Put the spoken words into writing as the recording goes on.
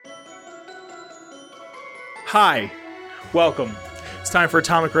Hi, welcome. It's time for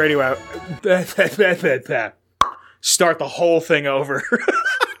Atomic Radio Hour. Start the whole thing over.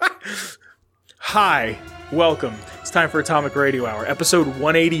 Hi, welcome. It's time for Atomic Radio Hour, episode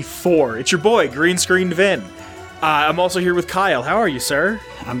 184. It's your boy, Green Screened Vin. I'm also here with Kyle. How are you, sir?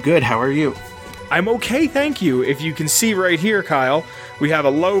 I'm good. How are you? I'm okay, thank you. If you can see right here, Kyle, we have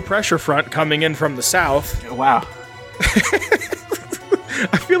a low pressure front coming in from the south. Wow.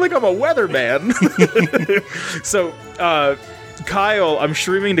 I feel like I'm a weatherman. So, Kyle, I'm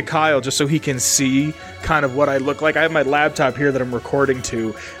streaming to Kyle just so he can see kind of what I look like. I have my laptop here that I'm recording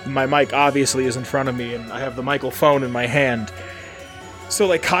to. My mic obviously is in front of me, and I have the microphone in my hand. So,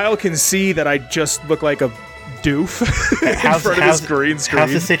 like, Kyle can see that I just look like a doof in front of his green screen.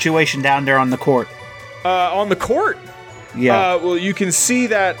 How's the situation down there on the court? On the court? Yeah. Well, you can see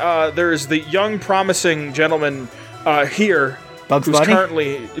that there's the young, promising gentleman here. Bugs who's Bunny?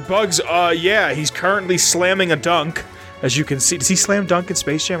 currently... Bugs, yeah, he's currently slamming a dunk, as you can see. Does he slam dunk in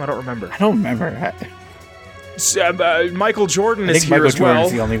Space Jam? I don't remember. I don't remember. Michael Jordan I is think here Michael as well.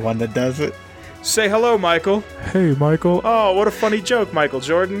 Jordan's the only one that does it. Say hello, Michael. Hey, Michael. Oh, what a funny joke, Michael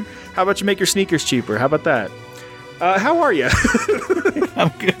Jordan. How about you make your sneakers cheaper? How about that? How are you? I'm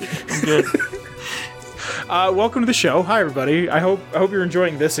good. I'm good. Welcome to the show. Hi, everybody. I hope you're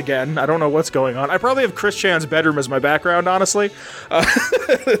enjoying this again. I don't know what's going on. I probably have Chris Chan's bedroom as my background, honestly.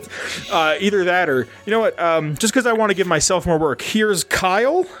 Either that or... You know what? Just because I want to give myself more work. Here's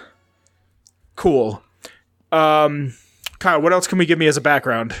Kyle. Cool. Kyle, what else can we give me as a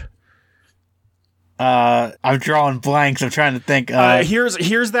background? I'm drawing blanks. I'm trying to think. Here's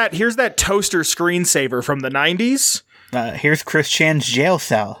that toaster screensaver from the 90s. Here's Chris Chan's jail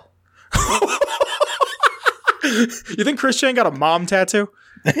cell. You think Chris Chan got a mom tattoo?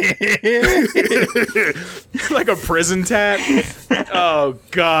 Like a prison tat? Oh,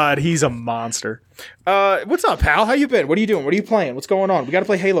 God, he's a monster. What's up, pal? How you been? What are you doing? What are you playing? What's going on? We gotta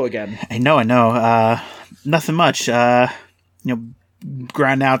play Halo again. I know. Nothing much. Grind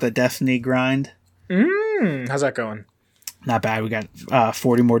out the Destiny grind. How's that going? Not bad. We got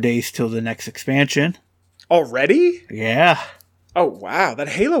 40 more days till the next expansion. Already? Yeah. Oh, wow. That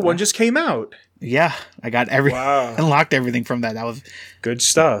Halo one just came out. Yeah. I got unlocked everything from that. That was good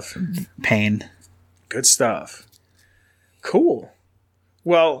stuff. Pain. Good stuff. Cool.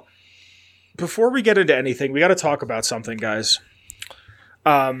 Well, before we get into anything, we got to talk about something, guys.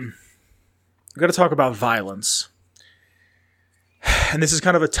 We got to talk about violence. And this is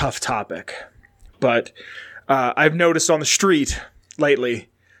kind of a tough topic. But I've noticed on the street lately,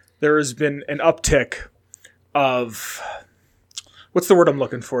 there has been an uptick of... What's the word I'm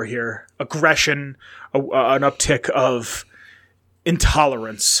looking for here? Aggression, an uptick of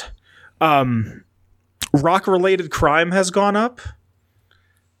intolerance. Rock-related crime has gone up.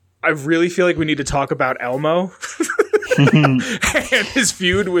 I really feel like we need to talk about Elmo and his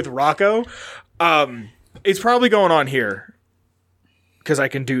feud with Rocco. It's probably going on here because I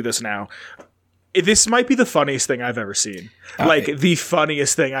can do this now. This might be the funniest thing I've ever seen. Like, the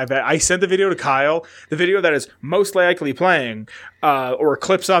funniest thing I sent the video to Kyle. The video that is most likely playing, or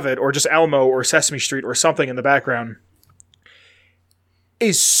clips of it, or just Elmo or Sesame Street or something in the background,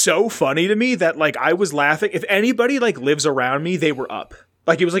 is so funny to me that, like, I was laughing. If anybody, like, lives around me, they were up.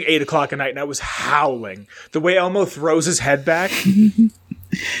 Like, it was like 8 o'clock at night, and I was howling. The way Elmo throws his head back. This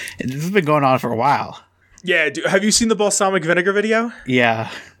has been going on for a while. Yeah, have you seen the balsamic vinegar video?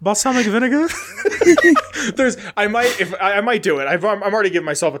 Yeah. Balsamic vinegar? I might do it. I'm already giving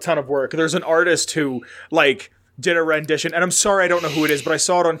myself a ton of work. There's an artist who, like, did a rendition, and I'm sorry I don't know who it is, but I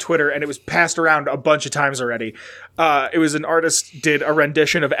saw it on Twitter, and it was passed around a bunch of times already. It was an artist did a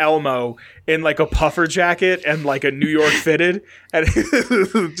rendition of Elmo in, like, a puffer jacket and, like, a New York fitted, and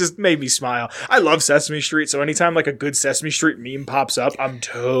it just made me smile. I love Sesame Street, so anytime, like, a good Sesame Street meme pops up, I'm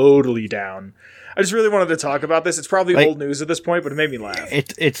totally down. I just really wanted to talk about this. It's probably old news at this point, but it made me laugh.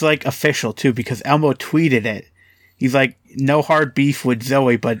 It's like official too, because Elmo tweeted it. He's like, "No hard beef with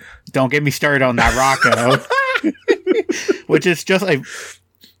Zoe, but don't get me started on that Rocco," which is just like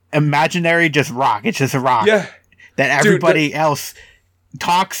imaginary, just rock. It's just a rock that everybody else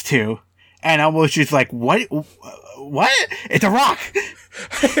talks to, and Elmo's just like, "What? What? It's a rock."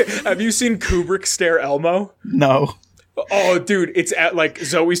 Have you seen Kubrick stare Elmo? No. Oh, dude, it's at, like,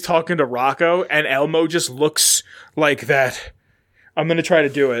 Zoe's talking to Rocco, and Elmo just looks like that. I'm going to try to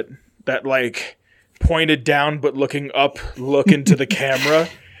do it. That, like, pointed down but looking up, look into the camera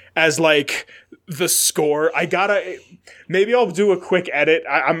as, like, the score. Maybe I'll do a quick edit.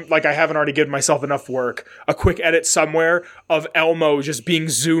 I'm like, I haven't already given myself enough work. A quick edit somewhere of Elmo just being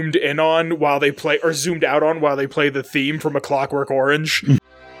zoomed in on while they play, or zoomed out on while they play the theme from A Clockwork Orange.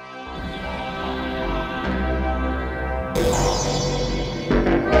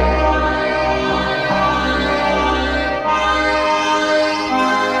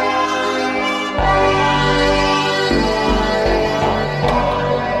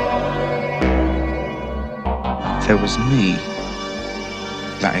 there was me,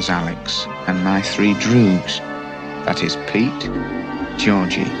 that is Alex, and my 3 droogs, that is Pete,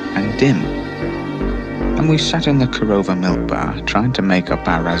 Georgie, and Dim. And we sat in the Korova Milk Bar trying to make up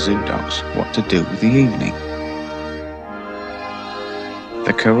our Razoo dogs what to do with the evening.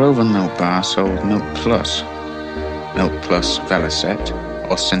 The Korova Milk Bar sold Milk Plus Velocet,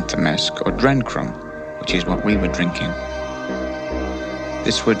 or Synthemesk, or Drencrum, which is what we were drinking.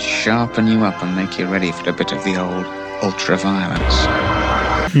 This would sharpen you up and make you ready for a bit of the old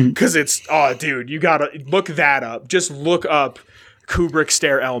ultra-violence. Because it's, oh, dude, you gotta look that up. Just look up Kubrick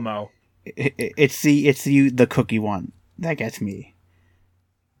Stare Elmo. It's the cookie one that gets me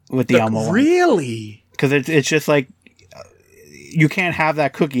with the Elmo one. Really? Because it's just like, you can't have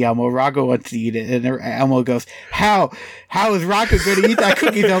that cookie, Elmo. Rocco wants to eat it. And Elmo goes, How is Rocco going to eat that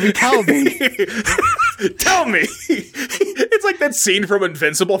cookie? Tell me. Tell me. It's like that scene from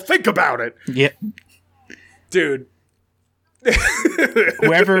Invincible. Think about it. Yeah. Dude.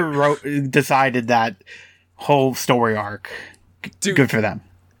 Whoever decided that whole story arc, dude, good for them.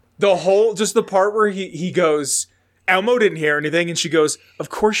 Just the part where he goes, Elmo didn't hear anything, and she goes, of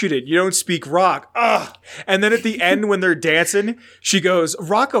course you did. You don't speak rock. Ugh. And then at the end, when they're dancing, she goes,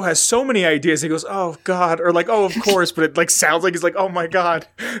 Rocco has so many ideas. He goes, oh, God. Or like, oh, of course. But it like sounds like he's like, oh, my God.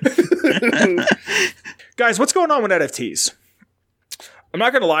 Guys, what's going on with NFTs? I'm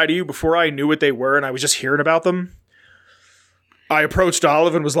not going to lie to you. Before I knew what they were and I was just hearing about them, I approached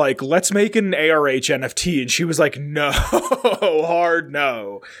Olive and was like, let's make an ARH NFT. And she was like, no, hard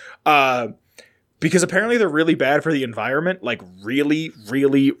no. Because apparently they're really bad for the environment, like really,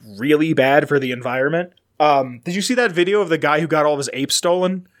 really, really bad for the environment. Did you see that video of the guy who got all of his apes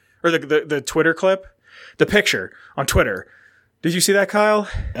stolen? Or the Twitter clip? The picture on Twitter. Did you see that, Kyle?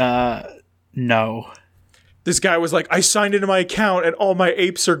 No. This guy was like, I signed into my account and all my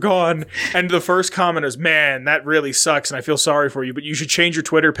apes are gone. And the first comment is, man, that really sucks and I feel sorry for you, but you should change your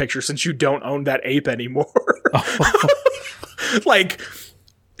Twitter picture since you don't own that ape anymore. Like...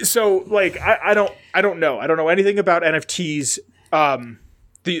 So, like, I don't know. I don't know anything about NFTs.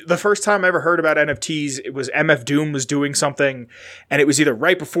 The first time I ever heard about NFTs, it was MF Doom was doing something, and it was either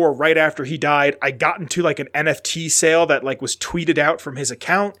right before or right after he died. I got into, like, an NFT sale that, like, was tweeted out from his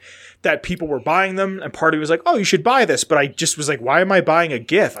account that people were buying them, and part of me was like, oh, you should buy this. But I just was like, why am I buying a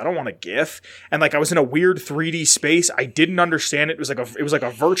GIF? I don't want a GIF. And, like, I was in a weird 3D space. I didn't understand it. It was like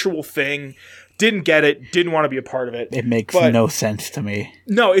a virtual thing. Didn't get it, didn't want to be a part of it. It makes no sense to me.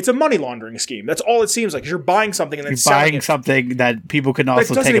 No, it's a money laundering scheme. That's all it seems like. You're buying something and then selling it. Something that people can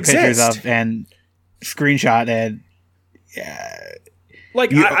also take pictures of and screenshot and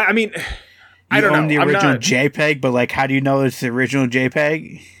like I mean, I don't know. You own the original JPEG, but like, how do you know it's the original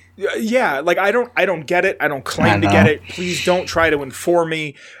JPEG? Yeah, like I don't get it. I don't claim to get it. Please don't try to inform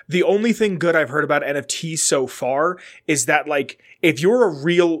me. The only thing good I've heard about NFTs so far is that, like, if you're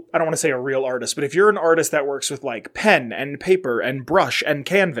I don't want to say a real artist, but if you're an artist that works with like pen and paper and brush and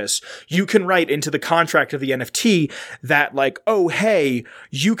canvas, you can write into the contract of the NFT that, like, oh, hey,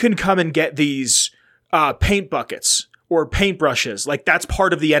 you can come and get these paint buckets or paintbrushes. Like, that's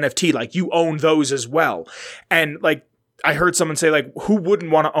part of the NFT. Like, you own those as well. And like, I heard someone say, like, who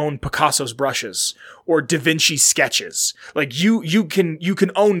wouldn't want to own Picasso's brushes or Da Vinci's sketches? Like, you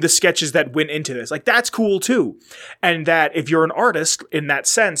can own the sketches that went into this. Like, that's cool too. And that if you're an artist in that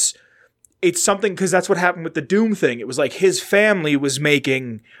sense, it's something, because that's what happened with the Doom thing. It was like his family was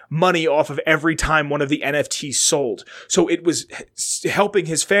making money off of every time one of the NFTs sold. So it was helping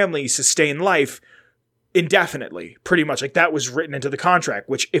his family sustain life indefinitely, pretty much. Like, that was written into the contract,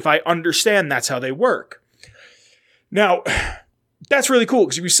 which, if I understand, that's how they work. Now, that's really cool,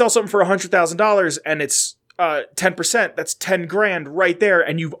 because if you sell something for $100,000 and it's 10%, that's 10 grand right there,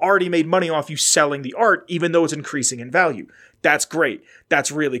 and you've already made money off you selling the art, even though it's increasing in value. That's great.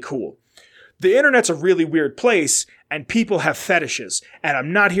 That's really cool. The internet's a really weird place, and people have fetishes, and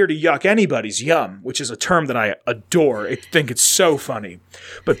I'm not here to yuck anybody's yum, which is a term that I adore. I think it's so funny.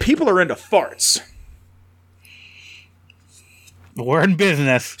 But people are into farts. We're in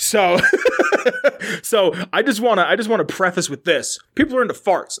business. So I just want to preface with this. People are into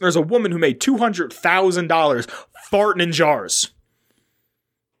farts. There's a woman who made $200,000 farting in jars.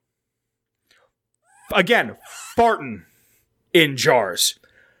 Again, farting in jars.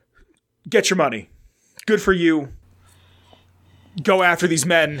 Get your money. Good for you. Go after these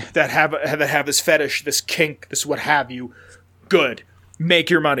men that have this fetish, this kink, this what have you. Good. Make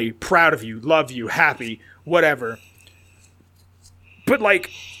your money. Proud of you. Love you. Happy. Whatever. But, like,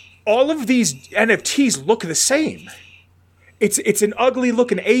 all of these NFTs look the same. it's an ugly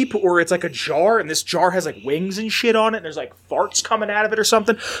looking ape, or it's like a jar, and this jar has like wings and shit on it, and there's like farts coming out of it or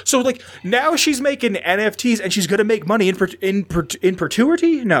something. So like now she's making NFTs, and she's gonna make money in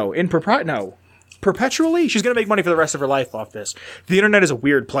perpetuity. Perpetually, she's gonna make money for the rest of her life off this. The internet is a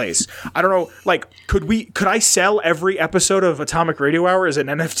weird place. I don't know. Like, could I sell every episode of Atomic Radio Hour as an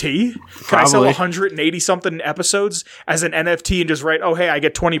NFT? Could I sell 180 something episodes as an NFT and just write, oh hey, I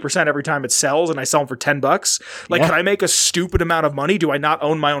get 20% every time it sells, and I sell them for $10? Like, Could I make a stupid amount of money? Do I not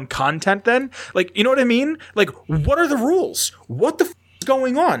own my own content then? Like, you know what I mean? Like, what are the rules? What the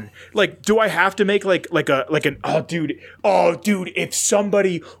going on? Like, do I have to make if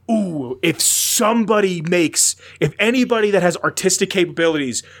anybody that has artistic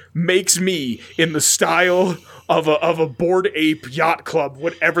capabilities makes me in the style of a Bored Ape Yacht Club,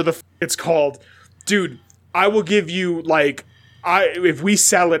 whatever the it's called, dude, I will give you if we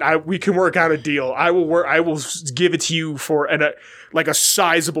sell it, we can work out a deal. I will give it to you for a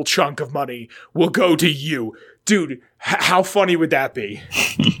sizable chunk of money will go to you. Dude, how funny would that be?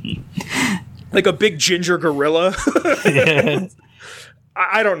 Like a big ginger gorilla?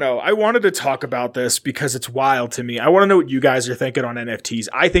 I don't know. I wanted to talk about this because it's wild to me. I want to know what you guys are thinking on NFTs.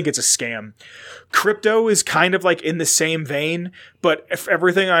 I think it's a scam. Crypto is kind of like in the same vein, but if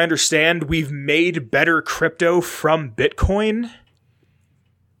everything I understand, we've made better crypto from Bitcoin,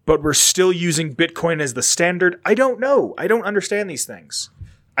 but we're still using Bitcoin as the standard. I don't know. I don't understand these things.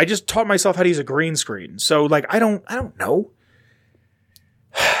 I just taught myself how to use a green screen. So I don't know.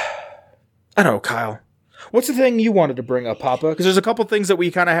 I don't know, Kyle. What's the thing you wanted to bring up, Papa? Because there's a couple things that we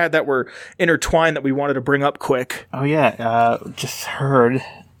kind of had that were intertwined that we wanted to bring up quick. Oh yeah, just heard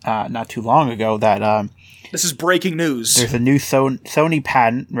not too long ago that this is breaking news. There's a new Sony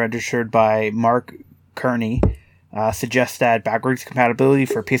patent registered by Mark Kearney. Suggests that backwards compatibility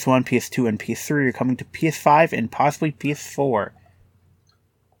for PS1, PS2, and PS3 are coming to PS5 and possibly PS4.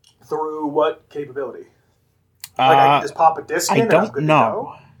 Through what capability? I can just pop a disc in and I'm good to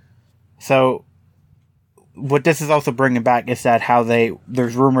go? So, what this is also bringing back is that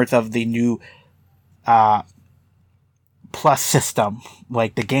there's rumors of the new Plus system,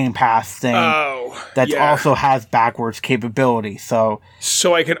 like the Game Pass thing, also has backwards capability. So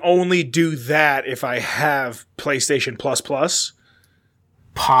I can only do that if I have PlayStation Plus?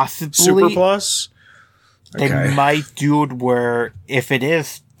 Possibly. Super Plus? Okay. They might do it where, if it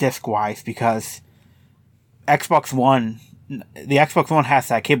is disc-wise, because the Xbox One has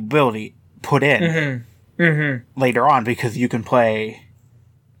that capability put in later on, because you can play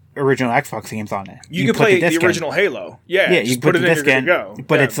original Xbox games on it. You can play the original Halo. Yeah, you put it in, you're good to go.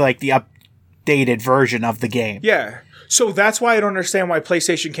 But it's like the updated version of the game. Yeah. So that's why I don't understand why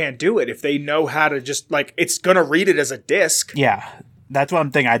PlayStation can't do it. If they know how to just, it's going to read it as a disc. Yeah. That's what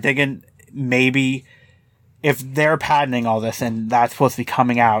I'm thinking. I'm thinking maybe if they're patenting all this and that's supposed to be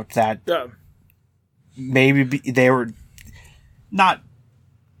coming out, that maybe they were not.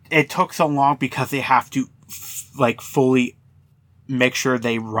 It took so long because they have to fully make sure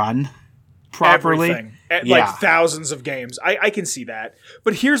they run properly. Everything. Thousands of games. I can see that.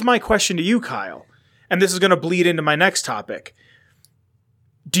 But here's my question to you, Kyle, and this is going to bleed into my next topic.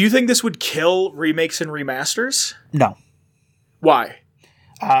 Do you think this would kill remakes and remasters? No. Why?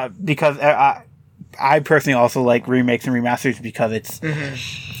 Because I personally also like remakes and remasters because it's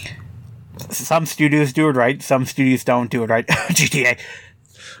some studios do it right, some studios don't do it right. GTA.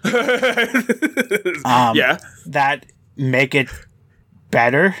 That make it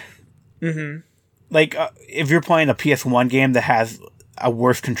better. If you're playing a PS1 game that has a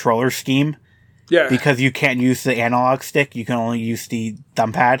worse controller scheme, because you can't use the analog stick, you can only use the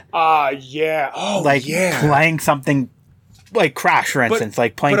thumbpad. Playing something like Crash, for instance,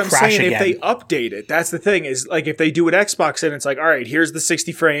 playing Crash again. But I'm saying if they update it, that's the thing, is if they do an Xbox and it's all right, here's the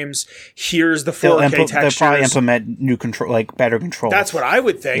 60 frames, here's the 4K textures. They'll probably implement new control, better controls. That's what I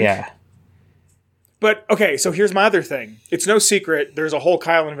would think. Yeah. But, okay, so here's my other thing. It's no secret, there's a whole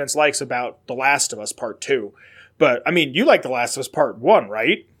Kyle and Vince likes about The Last of Us Part 2. But, I mean, you like The Last of Us Part 1,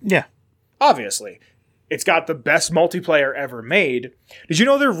 right? Yeah. Obviously. It's got the best multiplayer ever made. Did you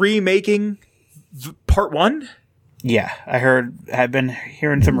know they're remaking Part 1? Yeah, I've been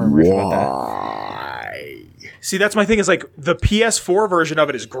hearing some rumors about that. See, that's my thing, is the PS4 version of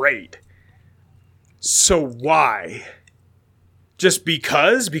it is great. So why? Just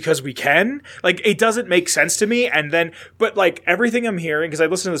because we can? It doesn't make sense to me. And then, but everything I'm hearing, because I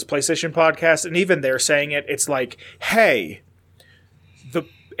listen to this PlayStation podcast, and even they're saying it, it's hey, the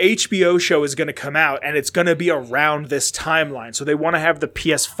HBO show is going to come out, and it's going to be around this timeline. So they want to have the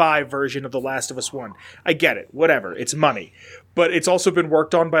PS5 version of The Last of Us 1. I get it. Whatever. It's money. But it's also been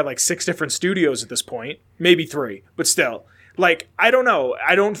worked on by 6 different studios at this point. Maybe 3. But still. Like, I don't know.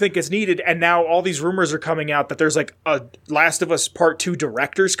 I don't think it's needed. And now all these rumors are coming out that there's like a Last of Us Part 2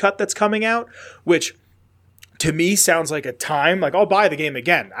 director's cut that's coming out, which to me sounds like a time. Like, I'll buy the game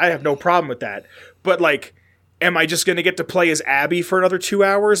again. I have no problem with that. But like, am I just going to get to play as Abby for another 2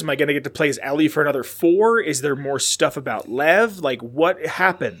 hours? Am I going to get to play as Ellie for another 4? Is there more stuff about Lev? Like, what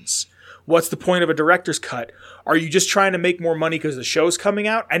happens? What's the point of a director's cut? Are you just trying to make more money because the show's coming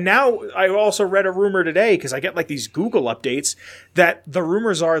out? And now I also read a rumor today, because I get like these Google updates, that the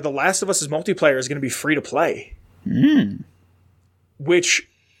rumors are The Last of Us' multiplayer is going to be free to play. Which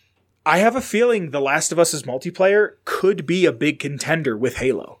I have a feeling The Last of Us' multiplayer could be a big contender with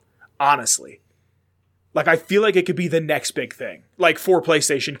Halo. Honestly. Like, I feel like it could be the next big thing. Like, for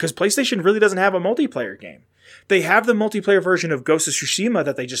PlayStation, because PlayStation really doesn't have a multiplayer game. They have the multiplayer version of Ghost of Tsushima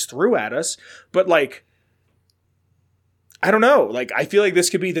that they just threw at us, but like, I don't know. Like, I feel like this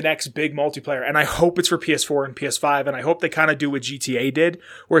could be the next big multiplayer, and I hope it's for PS4 and PS5, and I hope they kind of do what GTA did,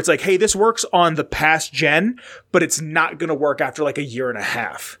 where it's like, hey, this works on the past gen, but it's not going to work after like a year and a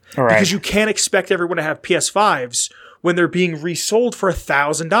half. Right. Because you can't expect everyone to have PS5s when they're being resold for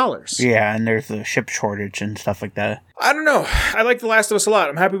 $1,000. Yeah, and there's a chip shortage and stuff like that. I don't know. I like The Last of Us a lot.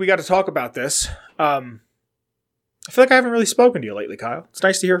 I'm happy we got to talk about this. I feel like I haven't really spoken to you lately, Kyle. It's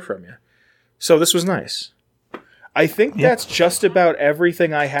nice to hear from you. So this was nice. I think that's just about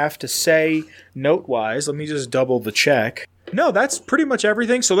everything I have to say note-wise. Let me just double the check. No, that's pretty much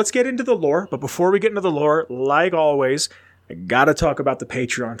everything. So let's get into the lore. But before we get into the lore, like always, I gotta talk about the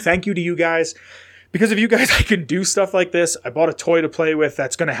Patreon. Thank you to you guys. Because of you guys, I can do stuff like this. I bought a toy to play with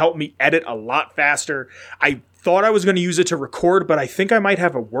that's going to help me edit a lot faster. I thought I was going to use it to record, but I think I might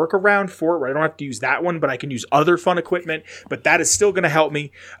have a workaround for it where I don't have to use that one, but I can use other fun equipment. But that is still going to help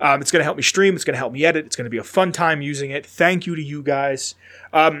me. It's going to help me stream. It's going to help me edit. It's going to be a fun time using it. Thank you to you guys.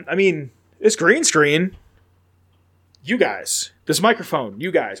 I mean, this green screen, you guys, this microphone,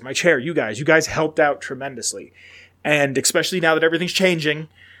 you guys, my chair, you guys helped out tremendously. And especially now that everything's changing,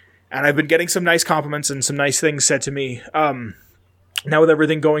 and I've been getting some nice compliments and some nice things said to me. Now with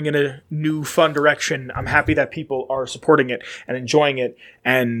everything going in a new fun direction, I'm happy that people are supporting it and enjoying it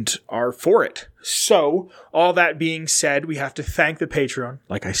and are for it. So, all that being said, we have to thank the Patreon,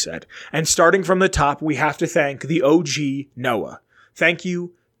 like I said. And starting from the top, we have to thank the OG Noah. Thank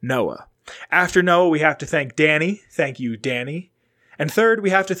you, Noah. After Noah, we have to thank Danny. Thank you, Danny. And third, we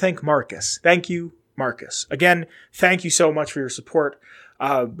have to thank Marcus. Thank you, Marcus. Again, thank you so much for your support.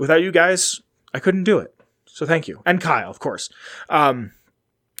 Without you guys, I couldn't do it. So thank you. And Kyle, of course.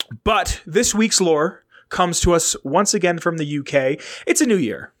 But this week's lore comes to us once again from the UK. It's a new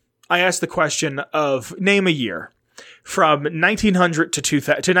year. I asked the question of name a year from 1900 to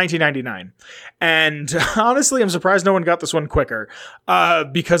 1999. And honestly, I'm surprised no one got this one quicker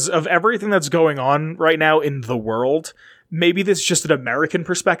because of everything that's going on right now in the world. Maybe this is just an American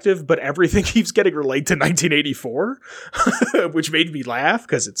perspective, but everything keeps getting related to 1984, which made me laugh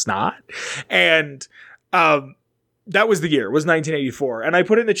because it's not. And that was the year, was 1984. And I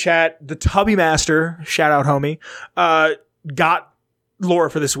put in the chat, the Tubby Master, shout out homie, got lore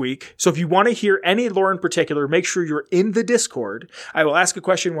for this week. So if you want to hear any lore in particular, make sure you're in the Discord. I will ask a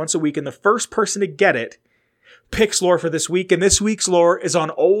question once a week, and the first person to get it picks lore for this week. And this week's lore is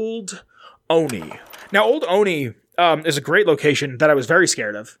on Old Oni. Now, Old Oni is a great location that I was very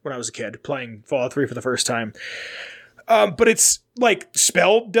scared of when I was a kid playing Fallout 3 for the first time. But it's like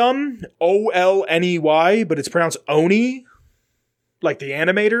spelled dumb, O-L-N-E-Y, but it's pronounced Oni, like the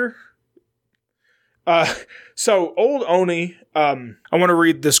animator. So Old Oni, I want to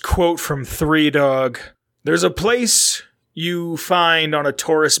read this quote from Three Dog. There's a place you find on a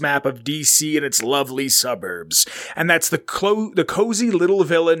tourist map of DC and its lovely suburbs, and that's the cozy little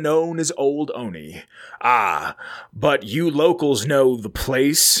villa known as Old Oni. Ah, but you locals know the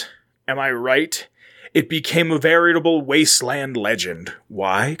place. Am I right? It became a veritable wasteland legend.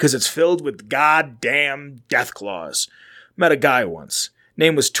 Why? Because it's filled with goddamn deathclaws. Met a guy once.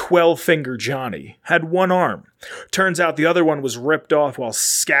 Name was 12-Finger Johnny. Had one arm. Turns out the other one was ripped off while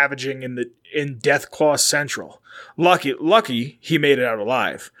scavenging in Deathclaw Central. Lucky he made it out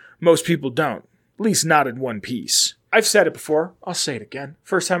alive. Most people don't. At least not in one piece. I've said it before. I'll say it again.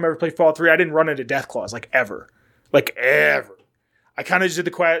 First time I ever played Fallout 3, I didn't run into Deathclaws, like ever. Like ever. I kind of just did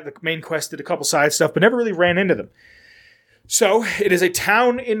the main quest, did a couple side stuff, but never really ran into them. So, it is a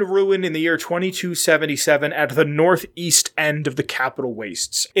town in ruin in the year 2277 at the northeast end of the Capital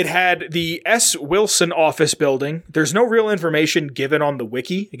Wastes. It had the S. Wilson office building. There's no real information given on the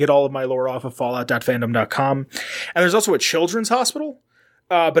wiki. I get all of my lore off of fallout.fandom.com. And there's also a children's hospital.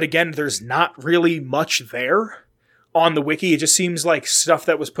 But again, there's not really much there on the wiki. It just seems like stuff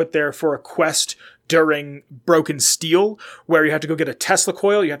that was put there for a quest during Broken Steel, where you have to go get a Tesla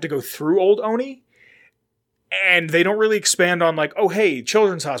coil, you have to go through Old Oni. And they don't really expand on like, oh, hey,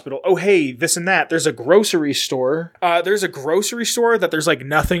 children's hospital. Oh, hey, this and that. There's a grocery store. There's a grocery store that there's like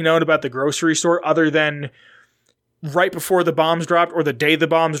nothing known about the grocery store other than right before the bombs dropped or the day the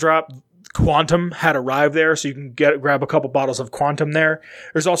bombs dropped, Quantum had arrived there, so you can grab a couple bottles of Quantum there.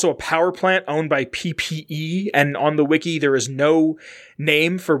 There's also a power plant owned by PPE, and on the wiki there is no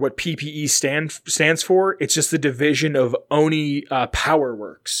name for what PPE stands for. It's just the division of Oni Power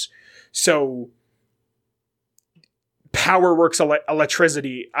Works. So Power Works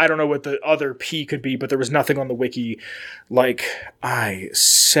electricity. I don't know what the other P could be, but there was nothing on the wiki. Like I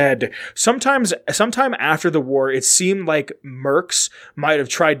said, sometime after the war, it seemed like mercs might have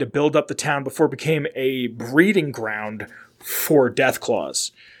tried to build up the town before it became a breeding ground for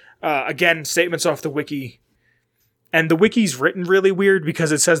Deathclaws. Again, statements off the wiki. And the wiki's written really weird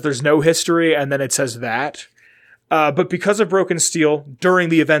because it says there's no history and then it says that. But because of Broken Steel, during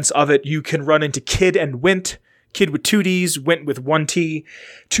the events of it, you can run into Kid and Wint. Kid with 2 Ds, Wint with 1 T,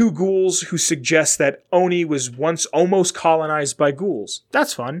 2 ghouls who suggest that Oni was once almost colonized by ghouls.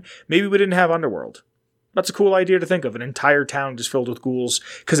 That's fun. Maybe we didn't have Underworld. That's a cool idea to think of, an entire town just filled with ghouls,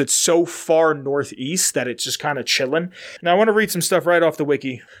 because it's so far northeast that it's just kind of chilling. Now I want to read some stuff right off the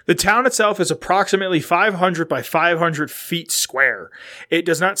wiki. The town itself is approximately 500 by 500 feet square. It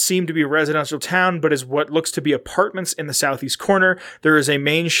does not seem to be a residential town, but is what looks to be apartments in the southeast corner. There is a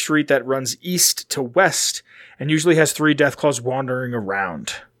main street that runs east to west, and usually has 3 Deathclaws wandering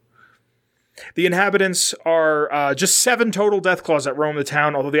around. The inhabitants are just 7 total Deathclaws that roam the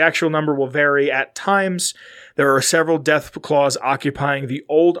town, although the actual number will vary at times. There are several Deathclaws occupying the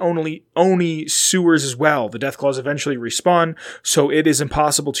old Oni sewers as well. The Deathclaws eventually respawn, so it is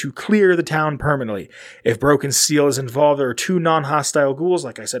impossible to clear the town permanently. If Broken Steel is involved, there are 2 non-hostile ghouls,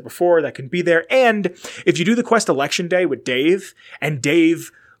 like I said before, that can be there. And if you do the quest Election Day with Dave, and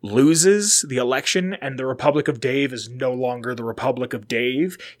Dave loses the election and the Republic of Dave is no longer the Republic of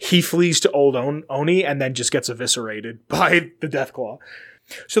Dave, he flees to Old Oni and then just gets eviscerated by the Deathclaw.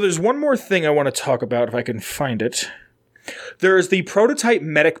 So there's one more thing I want to talk about if I can find it. There is the prototype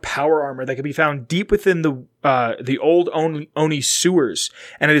medic power armor that can be found deep within the old Oni sewers,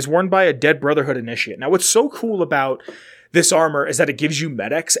 and it is worn by a Dead Brotherhood initiate. Now what's so cool about this armor is that it gives you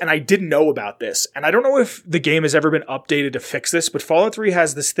medics, and I didn't know about this. And I don't know if the game has ever been updated to fix this, but Fallout 3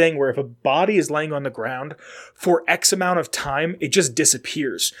 has this thing where if a body is laying on the ground for X amount of time, it just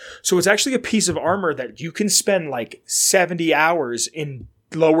disappears. So it's actually a piece of armor that you can spend like 70 hours in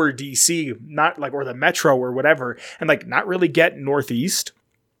lower DC, not like, or the metro or whatever, and like not really get northeast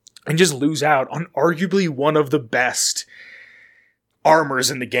and just lose out on arguably one of the best armors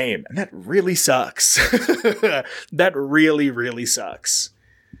in the game, and that really sucks. That really, really sucks.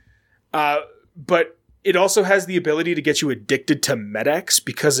 But it also has the ability to get you addicted to medics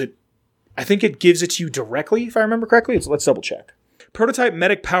because I think it gives it to you directly, if I remember correctly. Let's double check. Prototype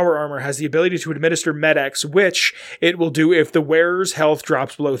medic power armor has the ability to administer medics, which it will do if the wearer's health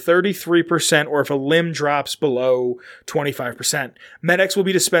drops below 33% or if a limb drops below 25%. Medics will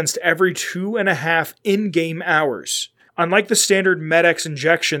be dispensed every 2.5 in-game hours. Unlike the standard Med-X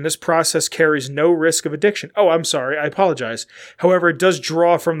injection, this process carries no risk of addiction. Oh, I'm sorry, I apologize. However, it does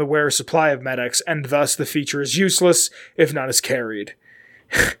draw from the wearer's supply of Med-X, and thus the feature is useless if not as carried.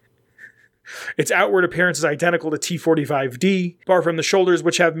 Its outward appearance is identical to T-45D, bar from the shoulders,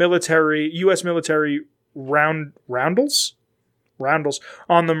 which have U.S. military roundels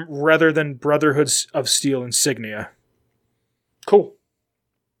on them rather than Brotherhood of Steel insignia. Cool.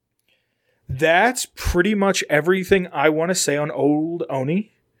 That's pretty much everything I want to say on Old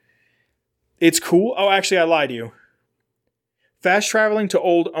Oni. It's cool. Oh, actually, I lied to you. Fast traveling to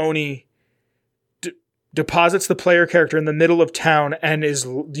Old Oni deposits the player character in the middle of town and is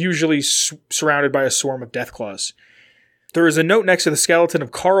usually surrounded by a swarm of Deathclaws. There is a note next to the skeleton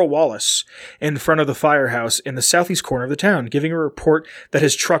of Carl Wallace in front of the firehouse in the southeast corner of the town, giving a report that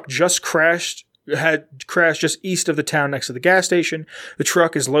his truck had crashed just east of the town next to the gas station. The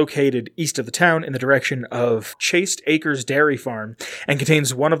truck is located east of the town in the direction of Chaste Acres Dairy Farm and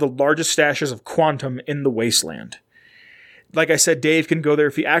contains one of the largest stashes of Quantum in the wasteland. Like I said, Dave can go there.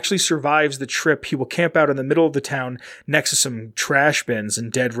 If he actually survives the trip, he will camp out in the middle of the town next to some trash bins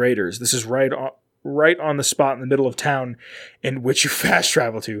and dead raiders. This is right on the spot in the middle of town in which you fast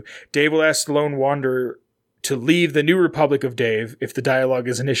travel to. Dave will ask the Lone Wanderer to leave the new Republic of Dave if the dialogue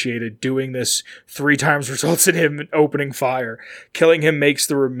is initiated. Doing this 3 times results in him opening fire. Killing him makes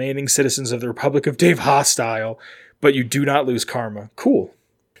the remaining citizens of the Republic of Dave hostile, but you do not lose karma. Cool.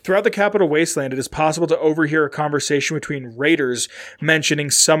 Throughout the Capital Wasteland, it is possible to overhear a conversation between raiders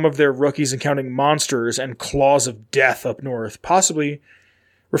mentioning some of their rookies encountering monsters and claws of death up north, possibly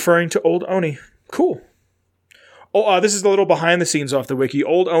referring to Old Oni. Cool. Oh, this is a little behind the scenes off the wiki.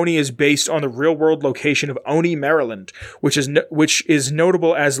 Old Oni is based on the real-world location of Oni, Maryland, which is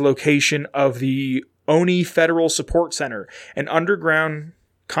notable as the location of the Oni Federal Support Center, an underground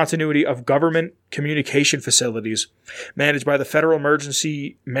continuity of government communication facilities managed by the Federal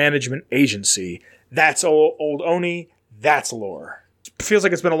Emergency Management Agency. That's Old Oni. That's lore. Feels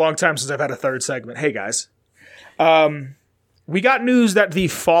like it's been a long time since I've had a third segment. Hey, guys. We got news that the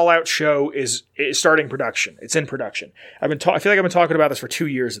Fallout show is starting production. It's in production. I feel like I've been talking about this for 2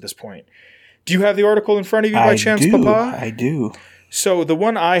 years at this point. Do you have the article in front of you by chance, Papa? I do. So the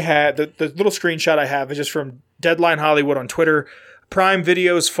one I had, the little screenshot I have is just from Deadline Hollywood on Twitter. Prime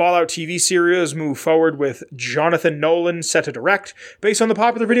Video's Fallout TV series move forward with Jonathan Nolan set to direct based on the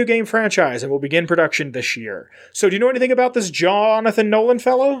popular video game franchise and will begin production this year. So do you know anything about this Jonathan Nolan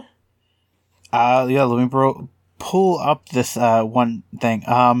fellow? Yeah, let me pull up this one thing.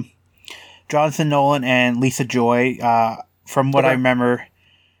 Jonathan Nolan and Lisa Joy, from what I remember,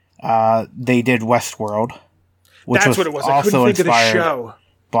 they did Westworld, which That's what it was. I couldn't think of the show.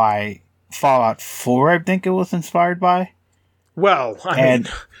 By Fallout 4, I think it was inspired by. Well,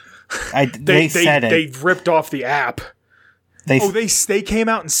 they said it. They ripped off the app. They came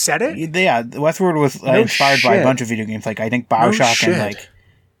out and said it? Yeah, Westworld was inspired by a bunch of video games, like I think BioShock and like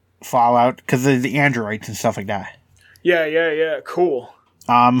Fallout, because of the androids and stuff like that. Yeah, cool.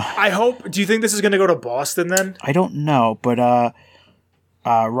 I hope. Do you think this is going to go to Boston then? I don't know, but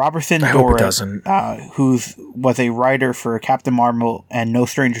Robertson Dorrit, who was a writer for Captain Marvel and No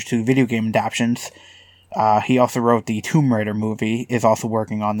Stranger to video game adaptations. He also wrote the Tomb Raider movie, is also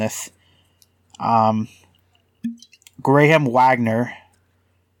working on this. Graham Wagner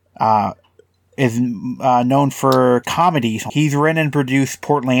is known for comedies. He's written and produced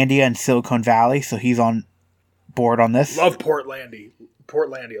Portlandia and Silicon Valley, so he's on board on this. Love Portlandia.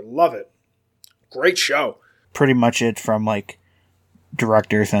 Love it. Great show. Pretty much it from like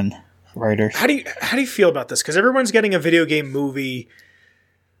directors and writers. How do you feel about this? Because everyone's getting a video game movie.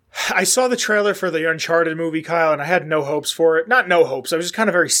 I saw the trailer for the Uncharted movie, Kyle, and I had no hopes for it. Not no hopes. I was just kind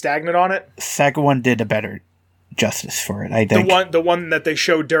of very stagnant on it. Second one did a better justice for it, I think. The one that they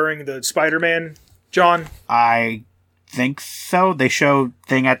showed during the Spider-Man, John? I think so. They showed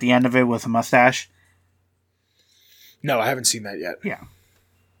thing at the end of it with a mustache. No, I haven't seen that yet. Yeah.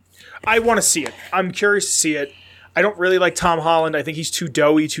 I want to see it. I'm curious to see it. I don't really like Tom Holland. I think he's too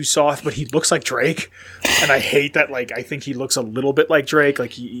doughy, too soft, but he looks like Drake. And I hate that, like, I think he looks a little bit like Drake.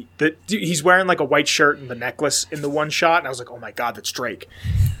 Like, he's wearing, like, a white shirt and the necklace in the one shot, and I was like, oh my god, that's Drake.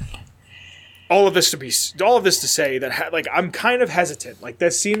 All of this to say that, like, I'm kind of hesitant. Like,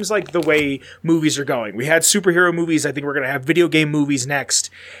 this seems like the way movies are going. We had superhero movies. I think we're going to have video game movies next.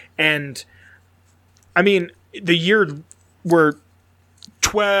 And, I mean, the year, we're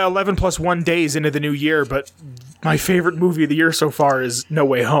 11 plus 1 days into the new year, but my favorite movie of the year so far is No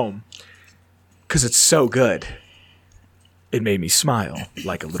Way Home. Because it's so good. It made me smile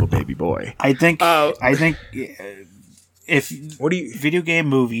like a little baby boy. I think if video game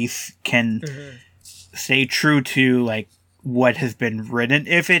movies can stay true to like what has been written,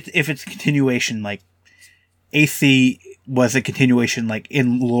 if it's continuation, like AC was a continuation, like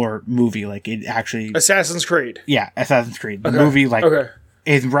in lore movie, like it actually Assassin's Creed. Yeah, Assassin's Creed. The movie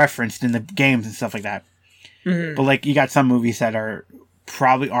is referenced in the games and stuff like that. Mm-hmm. But like you got some movies that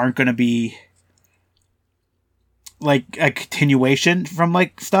aren't going to be like a continuation from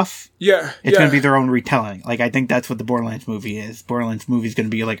like stuff. Yeah. It's going to be their own retelling. Like I think that's what the Borderlands movie is. Borderlands movie is going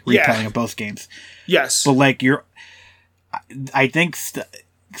to be like retelling of both games. Yes. But like I think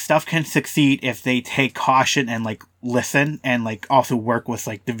stuff can succeed if they take caution and like listen and like also work with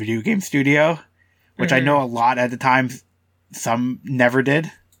like the video game studio, which I know a lot at the time some never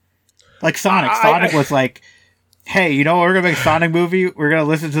did. Like Sonic. Sonic was like, hey, you know, we're going to make a Sonic movie. We're going to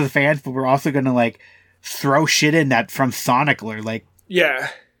listen to the fans, but we're also going to like throw shit in that from Sonic lore. Like, yeah.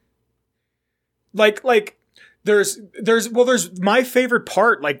 Like there's my favorite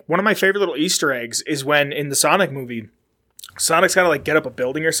part, like one of my favorite little Easter eggs is when in the Sonic movie, Sonic's got to like get up a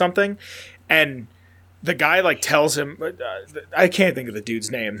building or something. And the guy like tells him, I can't think of the dude's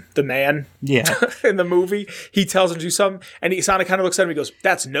name, the man, in the movie. He tells him to do something, and Sonic kind of looks at him and goes,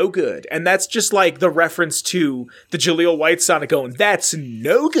 "That's no good." And that's just like the reference to the Jaleel White Sonic going, "That's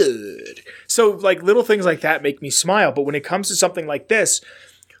no good." So like little things like that make me smile. But when it comes to something like this,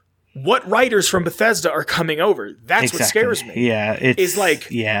 what writers from Bethesda are coming over? That's what scares me. Yeah, it's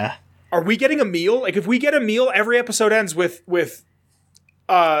like, are we getting a meal? Like if we get a meal, every episode ends with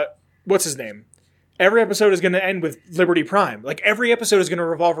what's his name? Every episode is going to end with Liberty Prime. Like, every episode is going to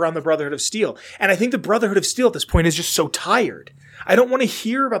revolve around the Brotherhood of Steel. And I think the Brotherhood of Steel at this point is just so tired. I don't want to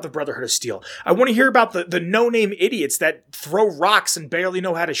hear about the Brotherhood of Steel. I want to hear about the no-name idiots that throw rocks and barely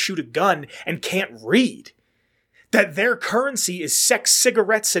know how to shoot a gun and can't read. That their currency is sex,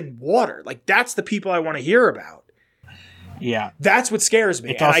 cigarettes, and water. Like, that's the people I want to hear about. Yeah. That's what scares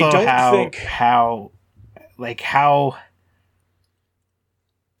me. It's and also I don't think... how...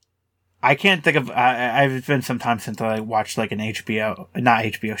 I can't think of... I've been some time since I watched, like, an HBO... Not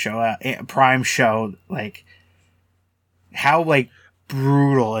HBO show. A Prime show. Like, how, like,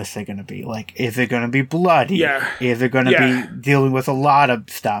 brutal is it going to be? Like, is it going to be bloody? Yeah. Is it going to be dealing with a lot of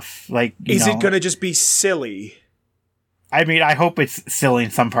stuff? Like, is it going to just be silly? I mean, I hope it's silly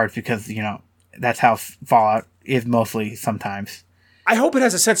in some parts because, you know, that's how Fallout is mostly sometimes. I hope it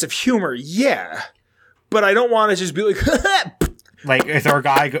has a sense of humor, yeah. But I don't want to just be like... Like, is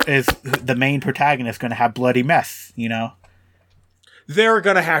the main protagonist going to have bloody mess, you know? They're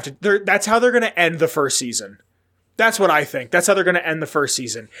going to have to... That's how they're going to end the first season. That's what I think. That's how they're going to end the first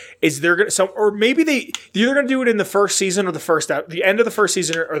season. Is they're going to... Or maybe they're either going to do it in the first season or the end of the first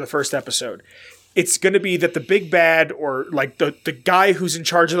season or the first episode. It's going to be that the big bad or like the guy who's in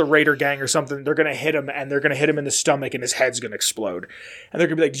charge of the Raider gang or something, they're going to hit him and they're going to hit him in the stomach and his head's going to explode. And they're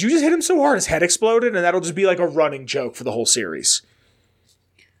going to be like, did you just hit him so hard his head exploded? And that'll just be like a running joke for the whole series.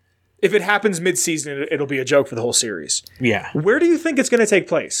 If it happens mid-season, it'll be a joke for the whole series. Yeah. Where do you think it's going to take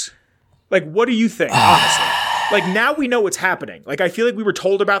place? Like, what do you think, honestly? Like, now we know what's happening. Like, I feel like we were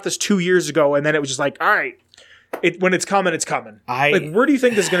told about this 2 years ago, and then it was just like, all right, when it's coming, it's coming. Like, where do you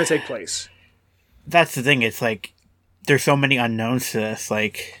think this is going to take place? That's the thing. It's like, there's so many unknowns to this.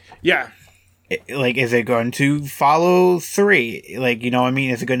 Like, yeah. Like, is it going to follow 3? Like, you know what I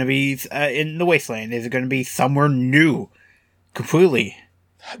mean? Is it going to be in the Wasteland? Is it going to be somewhere new? Completely.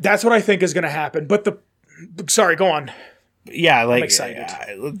 That's what I think is going to happen. But sorry, go on. Yeah, like, I'm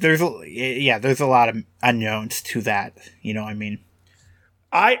excited. There's a lot of unknowns to that. You know what I mean?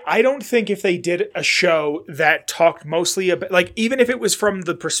 I don't think if they did a show that talked mostly about, like, even if it was from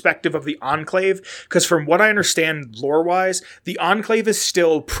the perspective of the Enclave, because from what I understand lore-wise, the Enclave is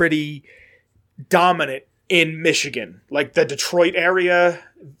still pretty dominant in Michigan. Like, the Detroit area,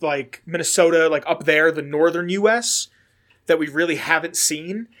 like, Minnesota, like, up there, the northern U.S., that we really haven't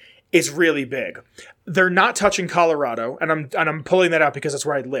seen is really big. They're not touching Colorado, and I'm pulling that out because that's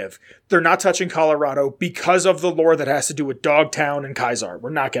where I live. They're not touching Colorado because of the lore that has to do with Dogtown and Kaiser. We're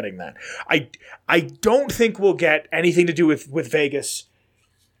not getting that. I don't think we'll get anything to do with Vegas.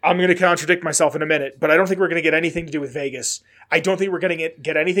 I'm going to contradict myself in a minute, but I don't think we're going to get anything to do with Vegas. I don't think we're going to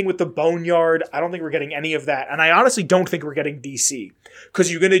get anything with the Boneyard. I don't think we're getting any of that. And I honestly don't think we're getting DC.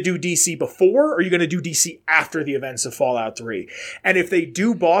 Because you're going to do DC before, or you're going to do DC after the events of Fallout 3. And if they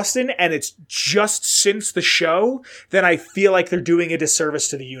do Boston, and it's just since the show, then I feel like they're doing a disservice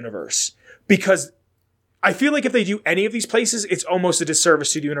to the universe. Because I feel like if they do any of these places, it's almost a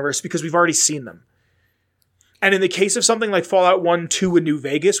disservice to the universe, because we've already seen them. And in the case of something like Fallout 1, 2, and New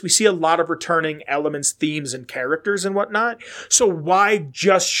Vegas, we see a lot of returning elements, themes, and characters and whatnot. So why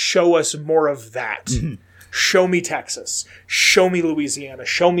just show us more of that? Mm-hmm. Show me Texas. Show me Louisiana.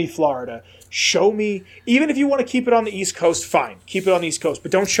 Show me Florida. Show me... Even if you want to keep it on the East Coast, fine. Keep it on the East Coast.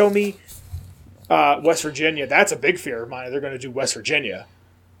 But don't show me West Virginia. That's a big fear of mine. They're going to do West Virginia.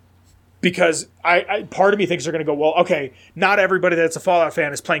 Because I part of me thinks they're going to go, well, okay, not everybody that's a Fallout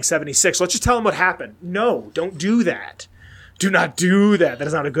fan is playing 76. Let's just tell them what happened. No, don't do that. Do not do that. That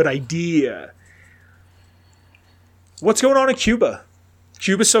is not a good idea. What's going on in Cuba?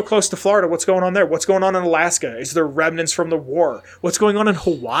 Cuba's so close to Florida. What's going on there? What's going on in Alaska? Is there remnants from the war? What's going on in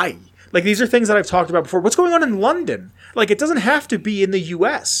Hawaii? Like, these are things that I've talked about before. What's going on in London? Like, it doesn't have to be in the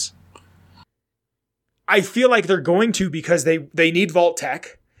U.S. I feel like they're going to because they need Vault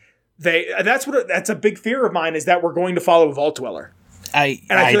Tech. That's a big fear of mine, is that we're going to follow Vault Dweller. I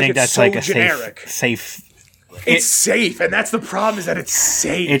think that's so like a generic. Safe. It's safe, and that's the problem, is that it's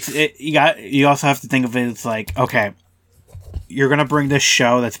safe. You also have to think of it as like, okay, you're gonna bring this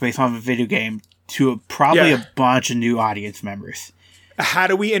show that's based on a video game to probably a bunch of new audience members. How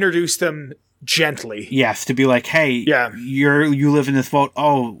do we introduce them gently? Yes, to be like, hey, you live in this vault.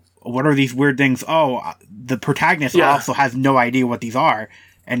 Oh, what are these weird things? Oh, the protagonist also has no idea what these are.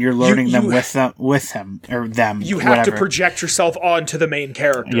 And you're learning them with him or them. You have to project yourself onto the main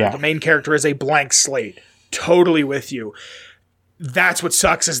character. Yeah. The main character is a blank slate. Totally with you. That's what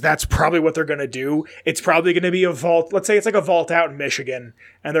sucks, is that's probably what they're going to do. It's probably going to be a vault. Let's say it's like a vault out in Michigan,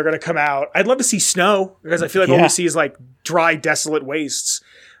 and they're going to come out. I'd love to see snow, because I feel like all we see is like dry, desolate wastes.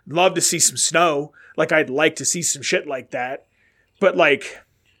 Love to see some snow. Like, I'd like to see some shit like that. But like,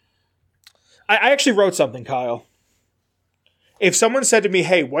 I actually wrote something, Kyle. If someone said to me,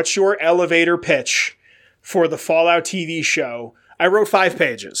 hey, what's your elevator pitch for the Fallout TV show? I wrote 5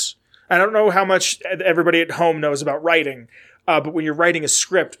 pages. I don't know how much everybody at home knows about writing, but when you're writing a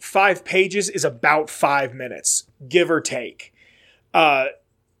script, 5 pages is about 5 minutes, give or take. I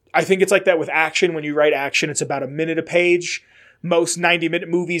think it's like that with action. When you write action, it's about a minute a page. Most 90-minute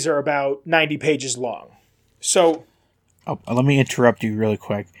movies are about 90 pages long. So... Oh, let me interrupt you really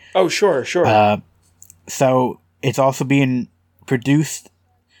quick. Oh, sure. So it's also being produced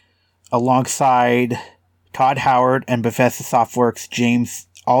alongside Todd Howard and Bethesda Softworks' James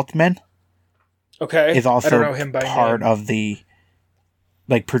Altman. Okay. Is also I don't know him by part name. of the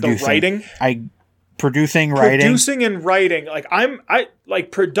producing. The writing? Producing, writing. Producing and writing.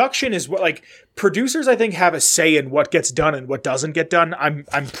 Production is what, producers I think have a say in what gets done and what doesn't get done.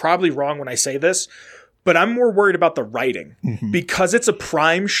 I'm probably wrong when I say this, but I'm more worried about the writing. Mm-hmm. Because it's a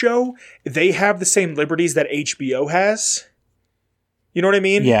Prime show, they have the same liberties that HBO has. You know what I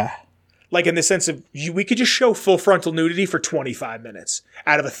mean? Yeah. Like in the sense of, we could just show full frontal nudity for 25 minutes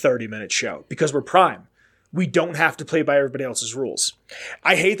out of a 30-minute show because we're Prime. We don't have to play by everybody else's rules.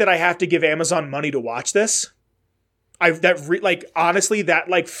 I hate that I have to give Amazon money to watch this. Honestly,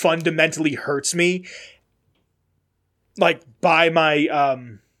 that fundamentally hurts me. By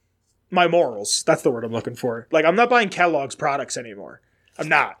my morals. That's the word I'm looking for. I'm not buying Kellogg's products anymore. I'm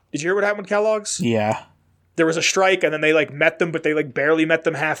not. Did you hear what happened with Kellogg's? Yeah. There was a strike, and then they met them, but they barely met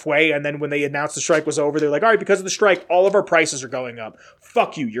them halfway. And then when they announced the strike was over, they're like, all right, because of the strike, all of our prices are going up.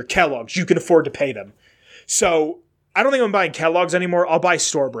 Fuck you, you're Kellogg's. You can afford to pay them. So I don't think I'm buying Kellogg's anymore. I'll buy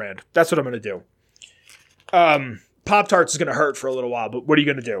store brand. That's what I'm going to do. Pop-Tarts is going to hurt for a little while, but what are you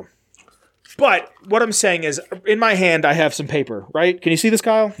going to do? But what I'm saying is, in my hand, I have some paper, right? Can you see this,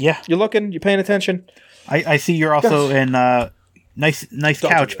 Kyle? Yeah. You looking? You paying attention? I see you're also in nice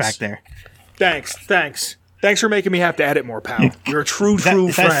couch back there. Thanks. Thanks for making me have to edit more, pal. You're a true friend.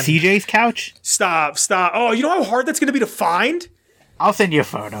 Is that CJ's couch? Stop. Oh, you know how hard that's going to be to find? I'll send you a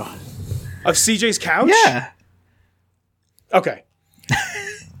photo. Of CJ's couch? Yeah. Okay.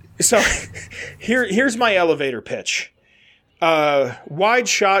 So, here's my elevator pitch. Wide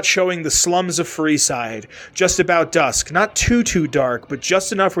shot showing the slums of Freeside, just about dusk. Not too dark, but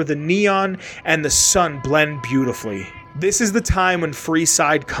just enough where the neon and the sun blend beautifully. This is the time when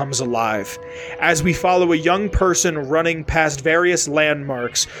Freeside comes alive, as we follow a young person running past various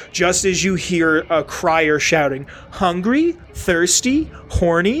landmarks, just as you hear a crier shouting, hungry, thirsty,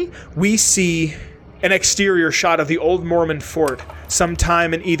 horny, we see an exterior shot of the old Mormon fort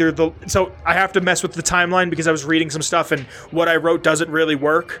sometime in either the... So I have to mess with the timeline because I was reading some stuff and what I wrote doesn't really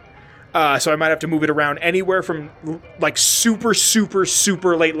work. So I might have to move it around anywhere from super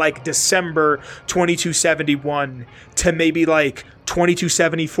late, December 2271 to maybe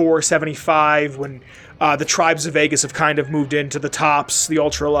 2274, 75 when the tribes of Vegas have kind of moved into the Tops, the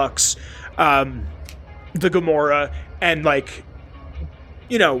Ultralux, the Gomorrah, and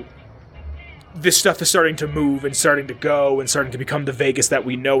this stuff is starting to move and starting to go and starting to become the Vegas that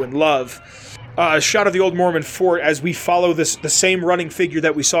we know and love. A shot of the old Mormon fort as we follow the same running figure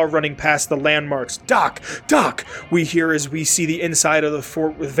that we saw running past the landmarks. Doc! We hear as we see the inside of the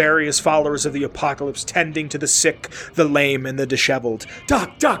fort with various followers of the apocalypse tending to the sick, the lame, and the disheveled.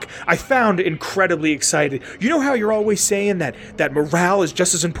 Doc! I found incredibly excited. You know how you're always saying that morale is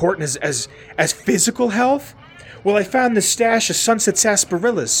just as important as physical health? Well, I found this stash of Sunset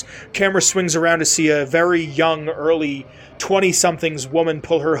Sarsaparillas. Camera swings around to see a very young, early 20-somethings woman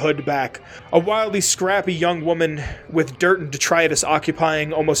pull her hood back. A wildly scrappy young woman with dirt and detritus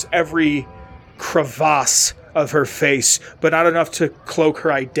occupying almost every crevasse of her face, but not enough to cloak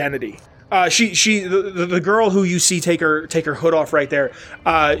her identity. The girl who you see take her hood off right there,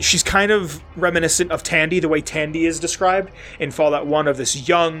 she's kind of reminiscent of Tandy, the way Tandy is described in Fallout 1, of this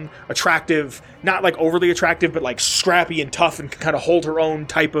young, attractive, not overly attractive, but scrappy and tough and can kind of hold her own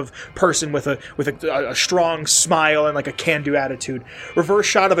type of person with a strong smile and a can-do attitude. Reverse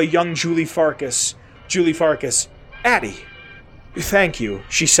shot of a young Julie Farkas. Addie, thank you,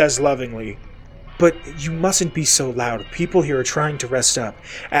 she says lovingly. But you mustn't be so loud. People here are trying to rest up.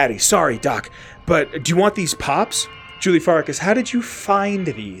 Addie, sorry, Doc, but do you want these pops? Julie Farkas, how did you find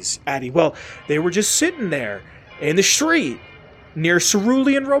these? Addie, well, they were just sitting there in the street near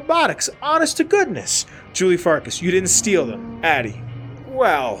Cerulean Robotics. Honest to goodness. Julie Farkas, you didn't steal them. Addie,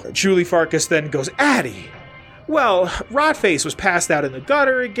 well, Julie Farkas then goes, Addie, well, Rotface was passed out in the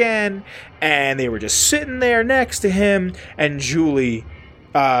gutter again, and they were just sitting there next to him, and Julie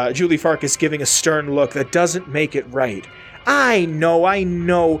Farkas giving a stern look that doesn't make it right. I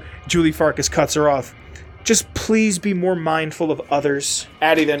know, Julie Farkas cuts her off. Just please be more mindful of others.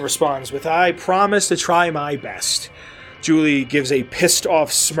 Addie then responds with, I promise to try my best. Julie gives a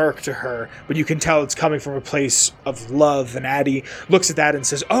pissed-off smirk to her, but you can tell it's coming from a place of love, and Addie looks at that and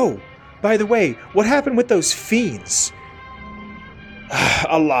says, oh, by the way, what happened with those fiends?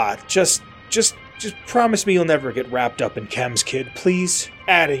 A lot. Just promise me you'll never get wrapped up in chems, kid, please?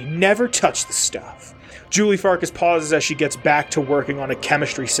 Addie, never touch the stuff. Julie Farkas pauses as she gets back to working on a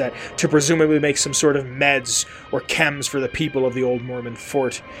chemistry set to presumably make some sort of meds or chems for the people of the Old Mormon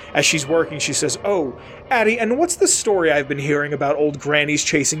Fort. As she's working, she says, oh, Addie, and what's the story I've been hearing about old grannies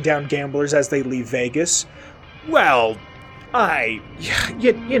chasing down gamblers as they leave Vegas? Well,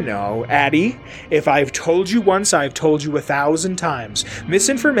 you know, Addie, if I've told you once, I've told you 1,000 times.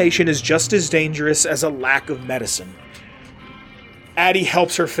 Misinformation is just as dangerous as a lack of medicine. Addie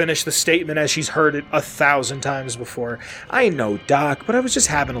helps her finish the statement as she's heard it 1,000 times before. I know, Doc, but I was just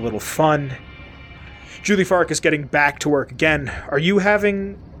having a little fun. Julie Farkas getting back to work again. Are you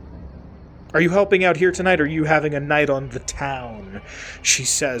helping out here tonight, or are you having a night on the town? She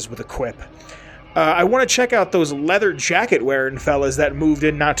says with a quip. I want to check out those leather jacket-wearing fellas that moved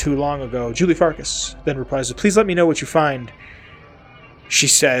in not too long ago. Julie Farkas then replies, please let me know what you find. She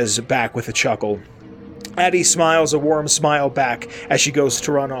says, back with a chuckle. Addie smiles a warm smile back as she goes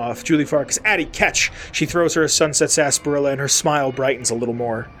to run off. Julie Farkas, Addie, catch! She throws her a sunset sarsaparilla and her smile brightens a little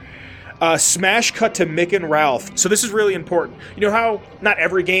more. Smash cut to Mick and Ralph. So this is really important. You know how, not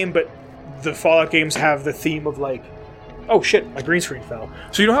every game, but the Fallout games have the theme of like, oh shit, my green screen fell.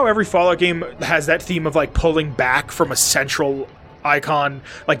 So you know how every Fallout game has that theme of like pulling back from a central icon,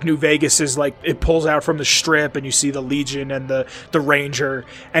 like New Vegas is like, it pulls out from the strip and you see the Legion and the Ranger,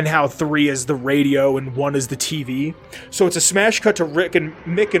 and how 3 is the radio and 1 is the TV. So it's a smash cut to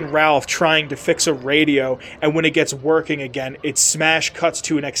Mick and Ralph trying to fix a radio, and when it gets working again, it smash cuts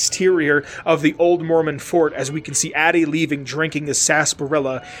to an exterior of the Old Mormon Fort as we can see Addie leaving drinking the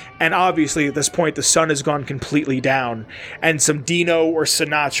sarsaparilla, and obviously at this point the sun has gone completely down, and some Dino or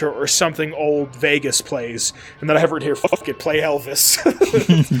Sinatra or something old Vegas plays, and then I have written here, fuck it, play Elvis.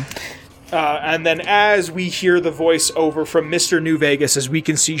 And then as we hear the voiceover from Mr. New Vegas, as we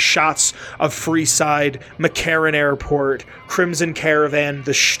can see shots of Freeside, McCarran Airport, Crimson Caravan,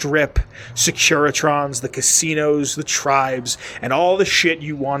 the Strip, Securitrons, the casinos, the tribes, and all the shit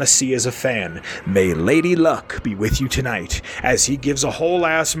you want to see as a fan. May Lady Luck be with you tonight, as he gives a whole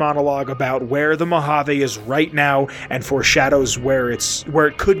ass monologue about where the Mojave is right now and foreshadows where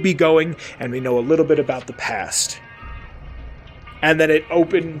it could be going, and we know a little bit about the past. And then it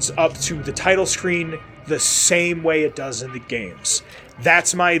opens up to the title screen the same way it does in the games.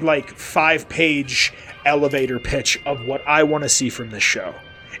 That's my, 5-page elevator pitch of what I want to see from this show.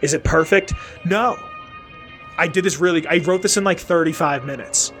 Is it perfect? No. I wrote this in 35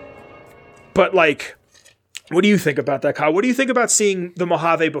 minutes. But, what do you think about that, Kyle? What do you think about seeing the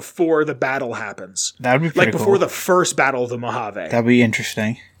Mojave before the battle happens? That would be pretty cool. Before the first battle of the Mojave. That'd be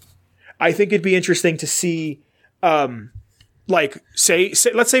interesting. I think it'd be interesting to see...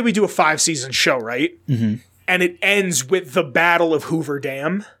 let's say we do a 5-season show, right? Mm-hmm. And it ends with the Battle of Hoover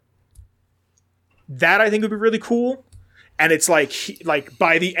Dam. That I think would be really cool. And it's by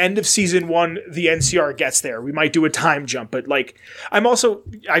the end of season 1, the NCR gets there. We might do a time jump, but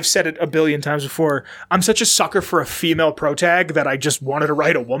I've said it a billion times before, I'm such a sucker for a female protag that I just wanted to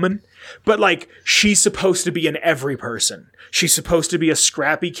write a woman. But she's supposed to be in every person. She's supposed to be a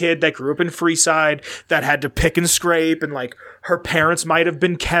scrappy kid that grew up in Freeside, that had to pick and scrape, and her parents might have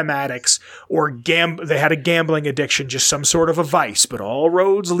been chem addicts, or they had a gambling addiction, just some sort of a vice, but all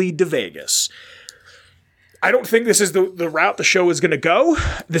roads lead to Vegas. I don't think this is the route the show is going to go.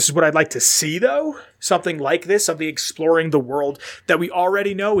 This is what I'd like to see, though. Something like this, something exploring the world that we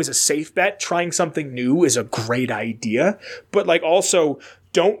already know is a safe bet. Trying something new is a great idea. But also,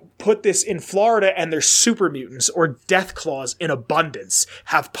 don't put this in Florida and there's super mutants or death claws in abundance.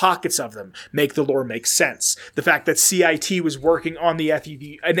 Have pockets of them. Make the lore make sense. The fact that CIT was working on an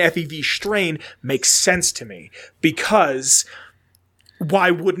FEV strain makes sense to me, because...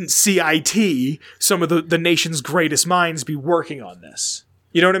 why wouldn't CIT, some of the nation's greatest minds, be working on this?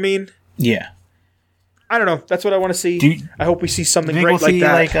 You know what I mean? Yeah. I don't know. That's what I want to see. I hope we see something great like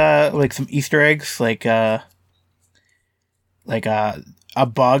that. Like some Easter eggs, like a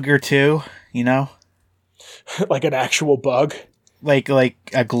bug or two, you know? Like an actual bug? Like a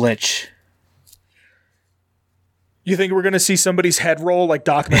glitch. You think we're going to see somebody's head roll like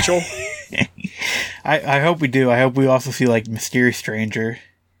Doc Mitchell? I hope we do. I hope we also see Mysterious Stranger.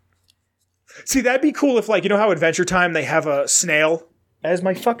 See, that'd be cool if you know how Adventure Time they have a snail? As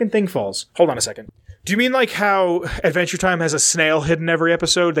my fucking thing falls. Hold on a second. Do you mean like how Adventure Time has a snail hidden every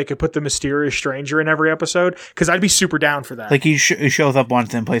episode? They could put the mysterious stranger in every episode? Because I'd be super down for that. Like he shows up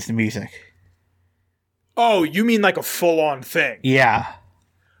once and plays the music. Oh, you mean like a full-on thing? Yeah.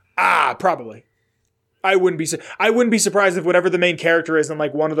 Probably. I wouldn't be surprised if whatever the main character is in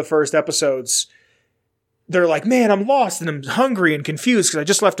like one of the first episodes, they're like, man, I'm lost and I'm hungry and confused because I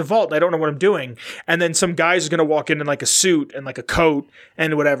just left a vault and I don't know what I'm doing. And then some guy's going to walk in like a suit and like a coat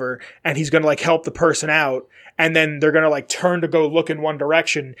and whatever, and he's going to like help the person out. And then they're going to like turn to go look in one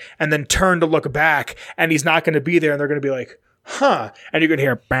direction and then turn to look back, and he's not going to be there. And they're going to be like, huh. And you're going to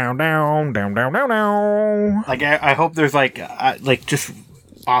hear bow down, down, down, down, down. Like, I hope there's like just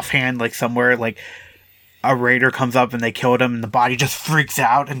offhand, like somewhere, like a raider comes up and they killed him and the body just freaks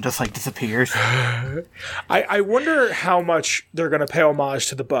out and just like disappears. I wonder how much they're going to pay homage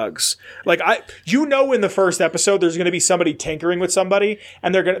to the bugs. Like, in the first episode there's going to be somebody tinkering with somebody,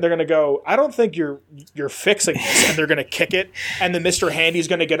 and they're going to go, I don't think you're fixing this, and they're going to kick it, and then Mr. Handy's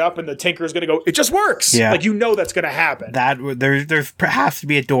going to get up and the tinker's going to go, it just works. Yeah. Like, that's going to happen. That there's has to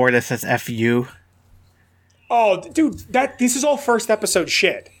be a door that says FU. Oh, dude, this is all first episode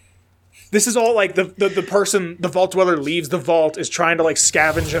shit. This is all like the person, the vault dweller leaves the vault, is trying to like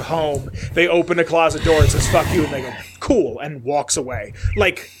scavenge a home. They open a closet door and says, fuck you. And they go, cool. And walks away.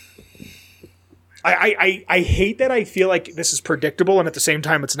 Like, I hate that I feel like this is predictable and at the same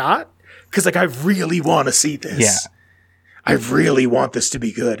time it's not. Cause like, I really want to see this. Yeah. I really want this to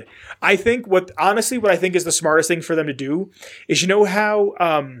be good. I think what I think is the smartest thing for them to do is, you know how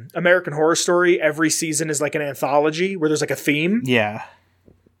American Horror Story, every season is like an anthology where there's like a theme? Yeah.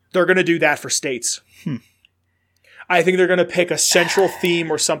 They're going to do that for states. I think they're going to pick a central theme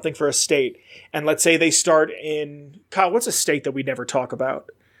or something for a state. And let's say they start in... Kyle, what's a state that we never talk about?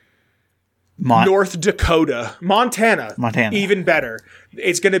 North Dakota. Montana. Even better.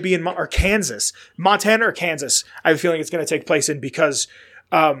 It's going to be in... Or Kansas. Montana or Kansas. I have a feeling it's going to take place in, because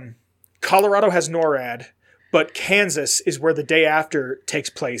Colorado has NORAD, but Kansas is where the day after takes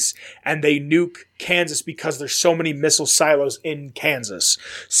place, and they nuke Kansas because there's so many missile silos in Kansas.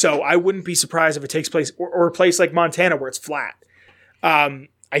 So I wouldn't be surprised if it takes place, or a place like Montana where it's flat. I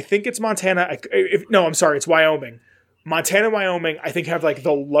think it's Montana. It's Wyoming. Montana and Wyoming, I think, have like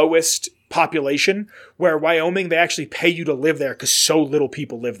the lowest population, where Wyoming, they actually pay you to live there because so little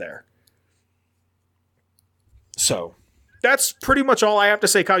people live there. So... that's pretty much all I have to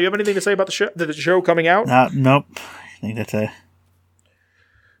say. Kyle, you have anything to say about the show coming out? Nope. I think that's it.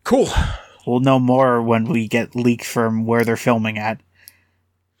 Cool. We'll know more when we get leaks from where they're filming at.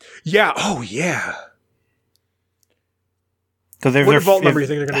 Yeah. Oh, yeah. Because what vault number do you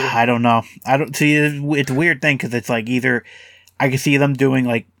think they're going to do? I don't know. I don't see. It's a weird thing because it's like either I could see them doing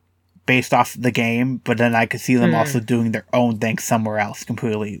like based off the game, but then I could see them also doing their own thing somewhere else,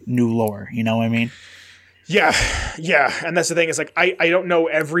 completely new lore. You know what I mean? Yeah, and that's the thing. Is like I don't know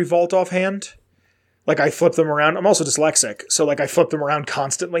every vault offhand. Like, I flip them around. I'm also dyslexic, so like I flip them around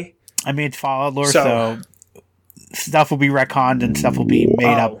constantly. I mean, it's Fallout lore, so stuff will be retconned and stuff will be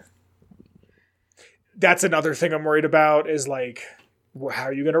made up. That's another thing I'm worried about. Is like, how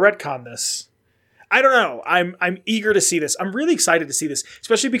are you going to retcon this? I don't know. I'm eager to see this. I'm really excited to see this,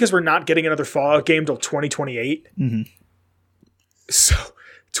 especially because we're not getting another Fallout game till 2028. Mm-hmm. So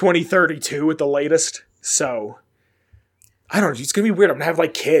 2032 at the latest. So, I don't know. It's going to be weird. I'm going to have,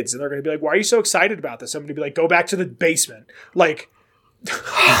 like, kids, and they're going to be like, why are you so excited about this? I'm going to be like, go back to the basement. Like,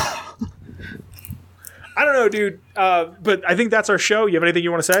 I don't know, dude. But I think that's our show. You have anything you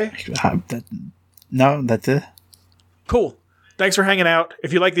want to say? No, that's it. Cool. Thanks for hanging out.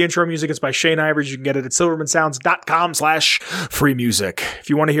 If you like the intro music, it's by Shane Ivers. You can get it at silvermansounds.com/free music.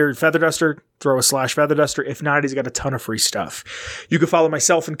 If you want to hear Featherduster, throw a /Featherduster. If not, he's got a ton of free stuff. You can follow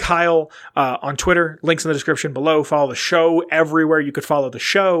myself and Kyle on Twitter. Links in the description below. Follow the show everywhere you could follow the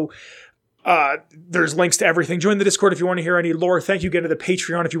show. There's links to everything. Join the Discord if you want to hear any lore. Thank you again to the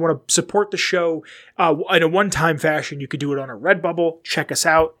Patreon. If you want to support the show in a one-time fashion, you could do it on a Redbubble. Check us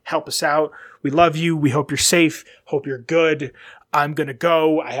out. Help us out. We love you. We hope you're safe. Hope you're good. I'm going to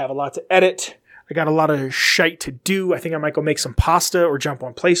go. I have a lot to edit. I got a lot of shite to do. I think I might go make some pasta or jump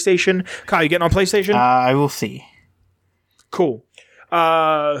on PlayStation. Kyle, you getting on PlayStation? I will see. Cool.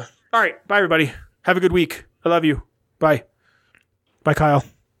 All right. Bye, everybody. Have a good week. I love you. Bye. Bye, Kyle.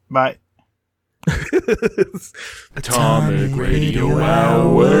 Bye. Atomic Radio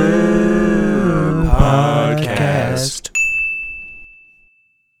Hour Podcast.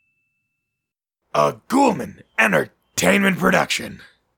 A Ghoulman Entertainment production.